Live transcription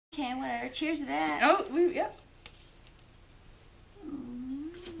Okay, whatever. Cheers to that. Oh, yeah.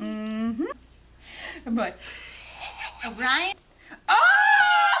 But O'Brien?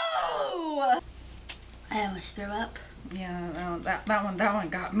 oh! I almost throw up. Yeah, that one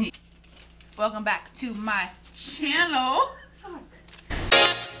got me. Welcome back to my channel. Fuck.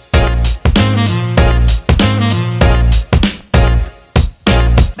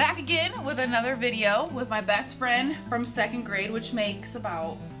 Back again with another video with my best friend from 2nd grade, which makes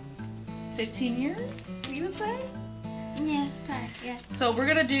about 15 years, you would say? Yeah, probably, yeah. So we're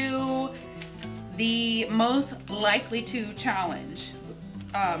gonna do the most likely to challenge.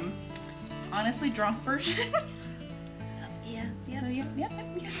 Honestly, drunk version. Yeah.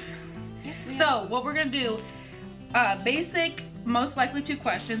 So what we're gonna do, basic most likely to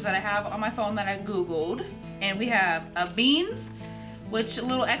questions that I have on my phone that I Googled, and we have beans, which a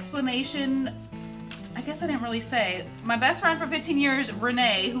little explanation, I guess I didn't really say. My best friend for 15 years,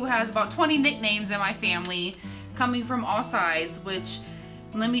 Renee, who has about 20 nicknames in my family, coming from all sides, which,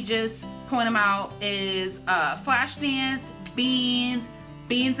 let me just point them out, is Flashdance, Beans,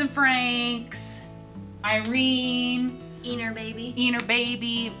 Beans and Franks, Irene, Eaner baby. Eaner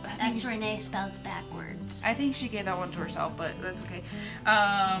baby. That's Renee spelled backwards. I think she gave that one to herself, but that's okay.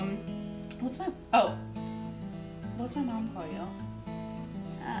 What's my mom call you?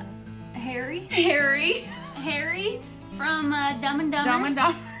 Harry? Harry. Harry from Dumb and Dumber. Dumb and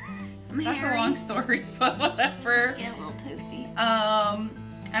Dumber. That's Harry. a long story, but whatever. Get a little poofy. I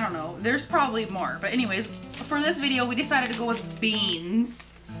don't know. There's probably more, but anyways, for this video, we decided to go with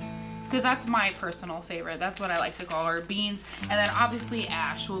Beans, because that's my personal favorite. That's what I like to call her, Beans. And then obviously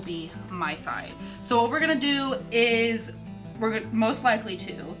Ash will be my side. So what we're gonna do is we're most likely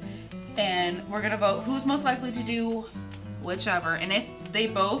to, and we're gonna vote who's most likely to do whichever. And if they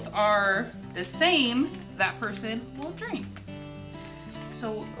both are the same, that person will drink.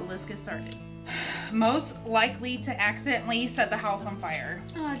 So let's get started. Most likely to accidentally set the house on fire.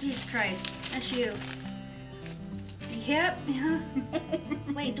 Oh, Jesus Christ. That's you. Yep.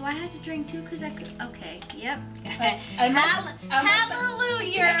 Wait, do I have to drink too? Because I could. Okay. Yep.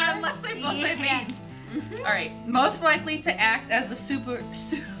 Hallelujah. Unless they both say Beans. All right. Most likely to act as a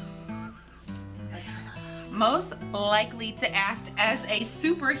most likely to act as a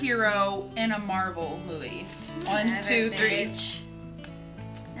superhero in a Marvel movie. 1, 2, 3. That's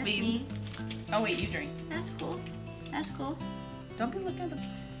Beans. me. Oh wait, you drink. That's cool. That's cool. Don't be looking at the.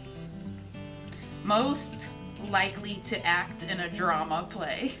 Most likely to act in a drama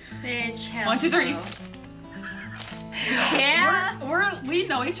play. Bitch, hell 1, 2, 3. no. Yeah. We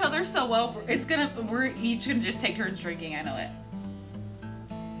know each other so well. We're each gonna just take turns drinking. I know it.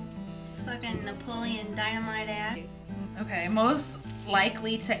 Fucking Napoleon Dynamite ass. Okay, most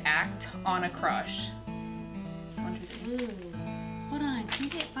likely to act on a crush. 1, 2, 3. Ooh. Hold on, can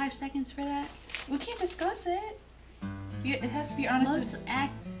you get 5 seconds for that? We can't discuss it. It has to be honest. Most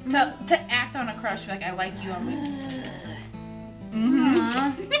act. To act on a crush, like I like you.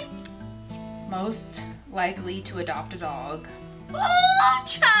 Most likely to adopt a dog. Oh,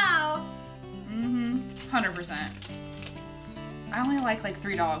 child. 100%. I only like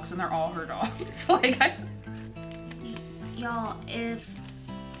 3 dogs, and they're all her dogs. Y'all, if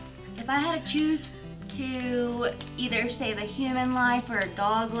I had to choose to either save a human life or a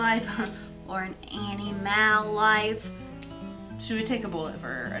dog life or an animal life, should we take a bullet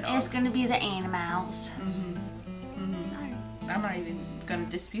for a dog? it's gonna be the animals. I'm not even gonna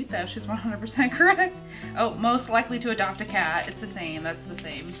dispute that. She's 100% correct. Oh, most likely to adopt a cat. It's the same. That's the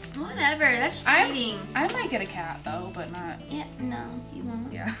same. Whatever. That's cheating. I might get a cat though, but not. Yeah. No, you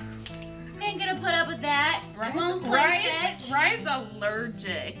won't. Yeah. I ain't gonna put up with that. I won't play fetch. Ryan's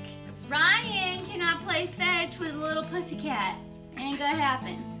allergic. Ryan cannot play fetch with a little pussycat. Ain't gonna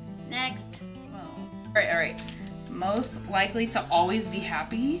happen. Next. Well. All right. Most likely to always be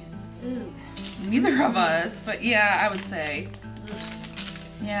happy. Ooh. Neither of us, but yeah, I would say.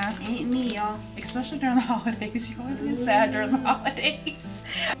 Yeah. Ain't me, y'all. Especially during the holidays. You always get sad during the holidays.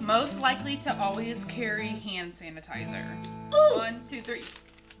 Most likely to always carry hand sanitizer. Ooh. 1, 2, 3.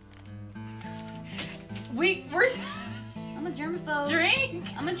 I'm a germaphobe. Drink.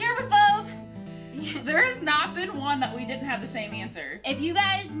 I'm a germaphobe. There has not been one that we didn't have the same answer. If you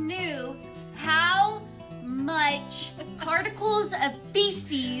guys knew how much particles of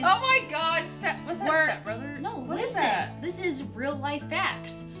feces. Oh my God! Was that stepbrother? No, what listen. is that? This is real life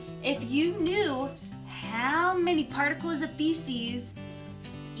facts. If you knew how many particles of feces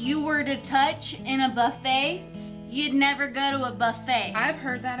you were to touch in a buffet, you'd never go to a buffet. I've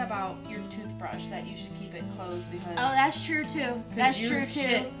heard that about your toothpaste. toothbrush that you should keep it closed because. Oh, that's true too. That's true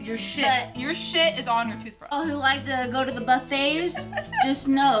too. Your shit is on your toothbrush. Oh, who like to go to the buffets? Just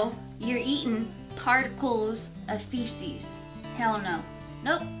know you're eating particles of feces. Hell no.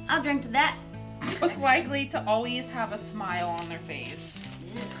 Nope, I'll drink to that. Most likely to always have a smile on their face.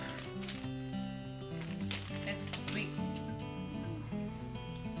 Ugh. It's sweet.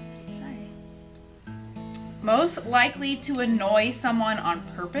 Sorry. Most likely to annoy someone on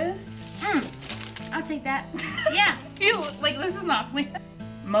purpose. I'll take that. Yeah. You like this is not planned.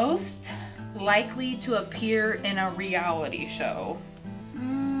 Most likely to appear in a reality show.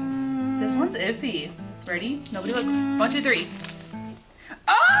 This one's iffy. Ready? Nobody look. 1, 2, 3.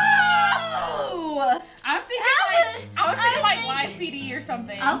 Oh! I'm thinking I was thinking like live PD or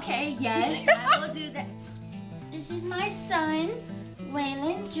something. Okay, yes, I will do that. This is my son,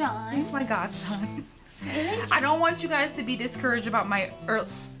 Waylon John. He's my godson. Waylon John. I don't want you guys to be discouraged about my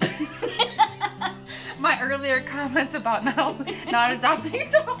my earlier comments about not adopting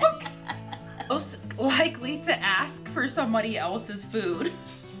a dog. Most likely to ask for somebody else's food.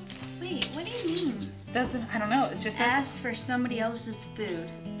 Wait, what do you mean? I don't know. It just says Ask for somebody else's food.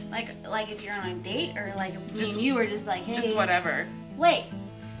 Like if you're on a date, or like if me and you were just like, hey. just whatever. Wait,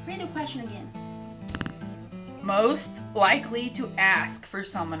 read the question again. Most likely to ask for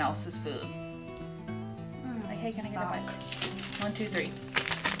someone else's food. Like, hey, can I get a bite? 1, 2, 3.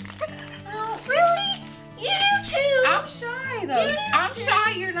 Oh, really? You do too. I'm shy though. You do I'm too.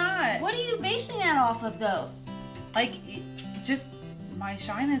 shy. You're not. What are you basing that off of though? Like, just my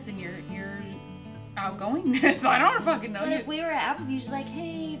shyness and your outgoingness. I don't fucking know. But you. if we were at Applebee's, like,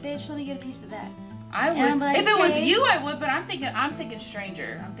 hey, bitch, let me get a piece of that. I And I'm would. like, If it was okay. you, I would. But I'm thinking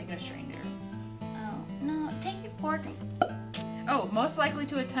stranger. I'm thinking a stranger. Oh no, take your fork. Oh, most likely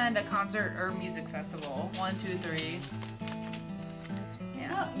to attend a concert or music festival. 1, 2, 3.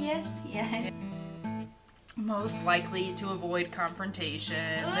 Yeah. Oh yes, yeah. Most likely to avoid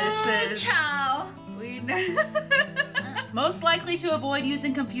confrontation. Ooh, This is. chow. Most likely to avoid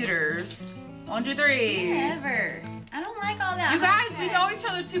using computers. 1, 2, 3. Never. I don't like all that. You guys, high we tech. know each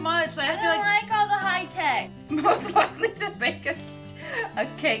other too much. I I don't feel like like all the high tech. most likely to bake a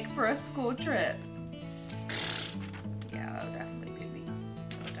cake for a school trip. Yeah, that would definitely be me.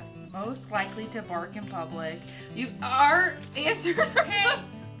 That would definitely- Most likely to bark in public. Our answers are. Hey,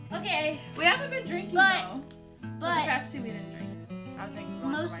 okay. We haven't been drinking But- though. The But past 2 we didn't drink. I'll drink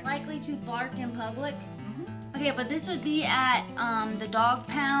one. most likely to bark in public. Mhm. Okay, but this would be at the dog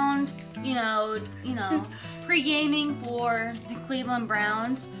pound. You know, pre-gaming for the Cleveland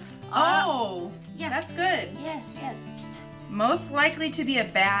Browns. Oh, yeah. that's good. Yes, yes. Most likely to be a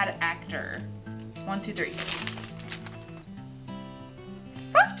bad actor. 1, 2, 3.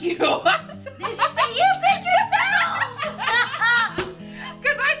 Fuck you. Did you pick yourself?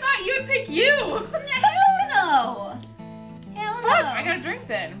 Because I thought you'd pick you. Hell no. Hell no. Fuck, I gotta drink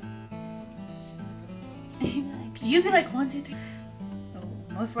then. You'd be like 1, 2, 3. Oh,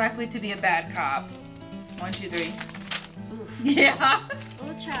 most likely to be a bad cop. 1, 2, 3. Oof. Yeah.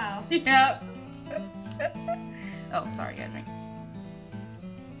 Oh, child. Yep. Oh, sorry, I gotta drink.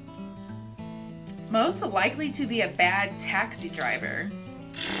 Most likely to be a bad taxi driver.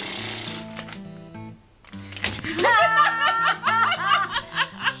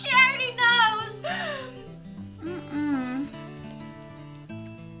 She already knows.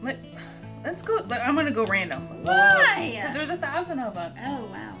 Let's go. I'm gonna go random. Why? Because there's 1,000 of them. Oh,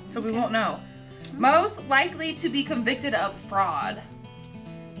 wow. So we won't know. Most likely to be convicted of fraud.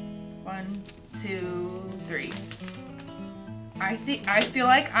 1, 2, 3. I feel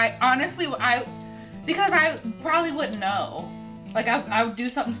like because I probably wouldn't know. Like I would do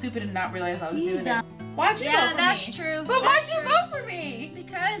something stupid and not realize I was doing it. Why'd you vote for me? that's true. But That's why'd you true. vote for me?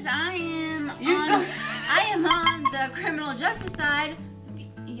 Because I am I am on the criminal justice side.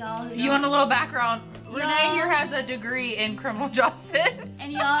 Y'all who You don't- want a little background? Renee Y'all- here has a degree in criminal justice.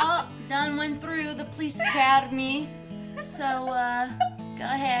 and y'all done went through the police academy. So go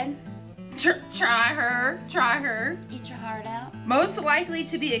ahead. Try her. Eat your heart out. Most likely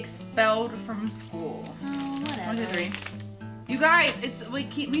to be expelled from school. Oh, whatever. 1, 2, 3. You guys,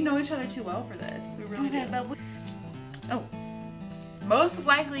 we know each other too well for this. We really Okay, do. but we Oh. Most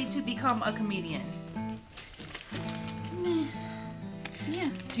likely to become a comedian. yeah.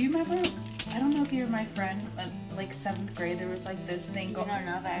 Do you remember? I don't know if you were my friend, like 7th grade. There was like this thing You going. don't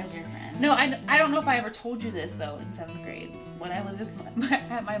know if I was your friend. No, I don't know if I ever told you this though in 7th grade when I lived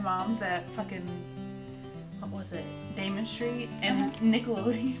at my mom's at fucking what was it, Damon Street, and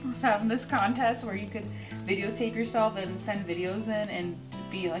Nickelodeon was having this contest where you could videotape yourself and send videos in and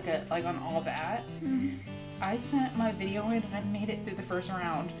be like on All That. Mm-hmm. I sent my video in and I made it through the first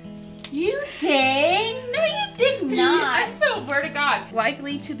round. You did? No, you did not. I swear to God.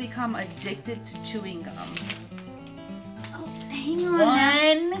 Likely to become addicted to chewing gum. Oh, hang on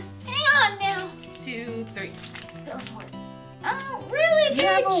now. 1, Hang on now. 2, 3. Go for it. Oh, really, You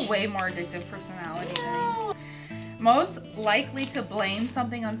have bitch? a way more addictive personality than me. No. Most likely to blame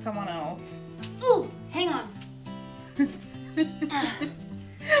something on someone else. Ooh, hang on.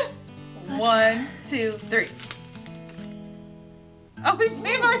 1, 2, 3. Oh, we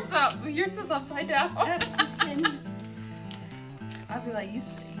blame ourselves. Yours is upside down. Just kidding. I'd be like, you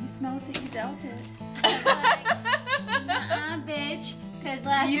smelled it, you dealt it. Bitch. Because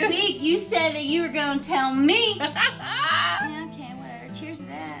last You- week you said that you were going to tell me. Yeah, okay, whatever. Cheers to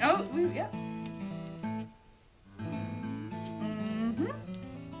that. Oh, yeah.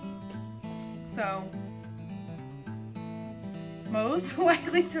 So, most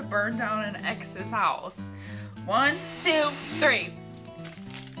likely to burn down an ex's house. 1, 2, 3.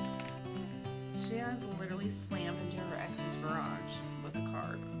 She has literally slammed into her ex's garage with a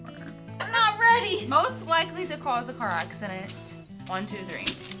car before. I'm not ready. Most likely to cause a car accident. 1, 2, 3.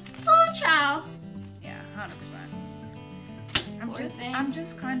 Oh, child. Yeah, 100%. Poor thing. I'm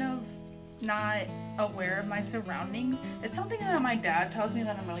just kind of not aware of my surroundings. It's something that my dad tells me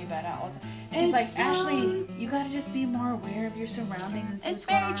that I'm really bad at all the time. He's It's, like, Ashley, you gotta just be more aware of your surroundings. And see It's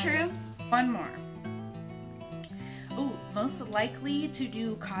what's going very on." true. One more. Ooh, most likely to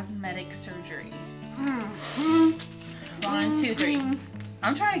do cosmetic surgery. 1, 2, 3.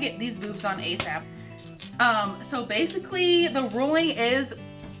 I'm trying to get these boobs on ASAP. So basically the ruling is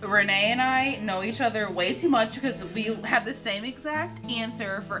Renee and I know each other way too much because we have the same exact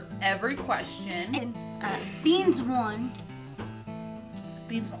answer for every question. And Beans won.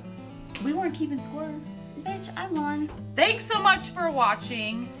 Beans won. We weren't keeping score. Bitch, I won. Thanks so much for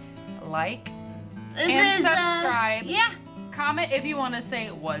watching. Like This and is, subscribe. yeah. Comment if you want to say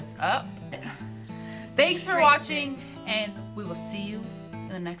what's up. Thanks for Great. watching, and we will see you in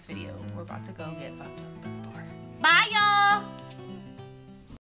the next video. We're about to go get fucked up. Bye, y'all.